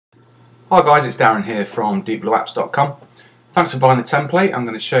Hi guys, it's Darren here from deepblueapps.com. Thanks for buying the template. I'm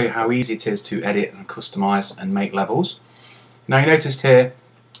going to show you how easy it is to edit and customize and make levels. Now you noticed here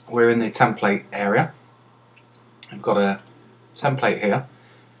we're in the template area. I've got a template here.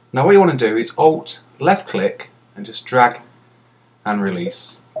 Now what you want to do is Alt left click and just drag and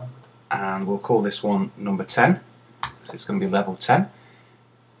release, and we'll call this one number 10. So it's going to be level 10.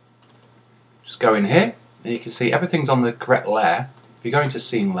 Just go in here and you can see everything's on the correct layer. If you go into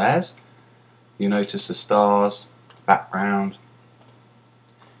scene layers, you notice the stars, background,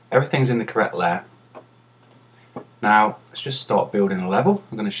 everything's in the correct layer. Now let's just start building a level.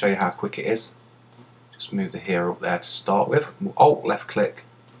 I'm going to show you how quick it is. Just move the hero up there to start with. We'll Alt left click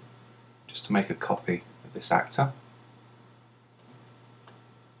just to make a copy of this actor.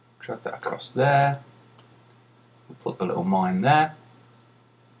 Drag that across there. We'll put the little mine there.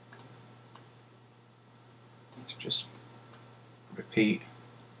 Let's just repeat.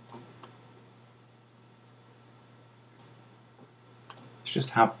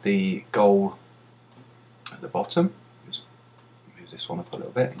 Just have the goal at the bottom. Just move this one up a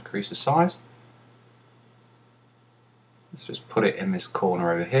little bit, increase the size. Let's just put it in this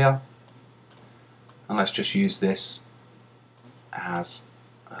corner over here, and let's just use this as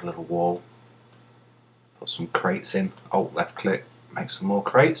a little wall. Put some crates in, Alt left click, make some more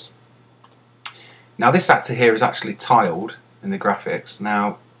crates. Now this actor here is actually tiled in the graphics.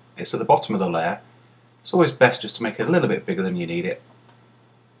 Now it's at the bottom of the layer. It's always best just to make it a little bit bigger than you need it,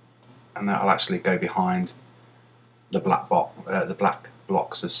 and that'll actually go behind the black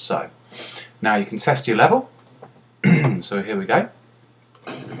blocks as so. Now you can test your level. So here we go.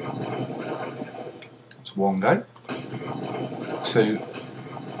 That's one go. 2,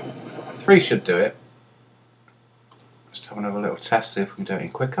 3 should do it. Just have another little test, see if we can do it in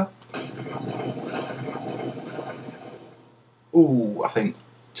quicker. Ooh, I think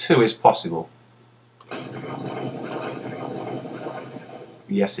 2 is possible.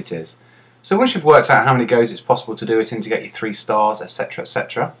 Yes, it is. So once you've worked out how many goes it's possible to do it in to get you 3 stars, etc.,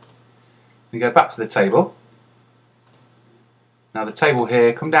 etc., you go back to the table. Now the table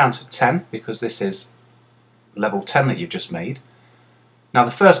here, come down to 10 because this is level 10 that you've just made. Now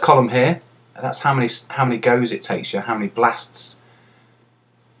the first column here, that's how many goes it takes you, how many blasts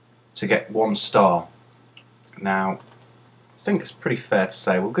to get 1 star. Now I think it's pretty fair to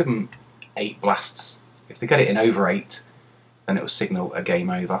say we'll give them 8 blasts. If they get it in over 8, then it will signal a game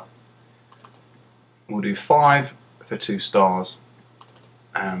over. We'll do 5 for 2 stars,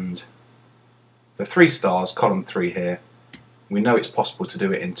 and for 3 stars, column 3 here, we know it's possible to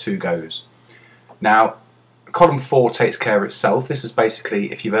do it in 2 goes. Now column 4 takes care of itself. This is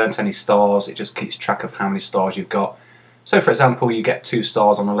basically if you've earned any stars, it just keeps track of how many stars you've got. So for example, you get 2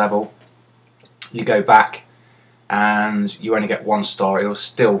 stars on a level, you go back and you only get 1 star, it will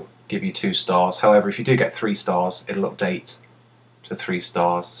still give you 2 stars. However, if you do get 3 stars, it'll update to 3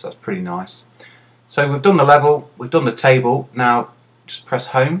 stars, so that's pretty nice. So we've done the level, we've done the table. Now just press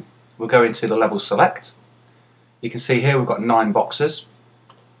home, we'll go into the level select. You can see here we've got 9 boxes.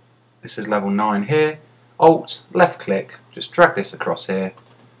 This is level 9 here. Alt left click, just drag this across here,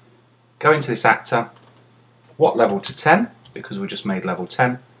 go into this actor, what level to 10 because we just made level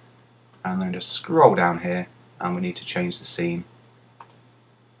 10, and then just scroll down here and we need to change the scene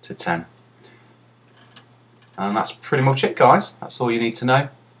to 10. And that's pretty much it, guys. That's all you need to know,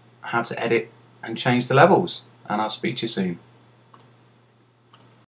 how to edit and change the levels, and I'll speak to you soon.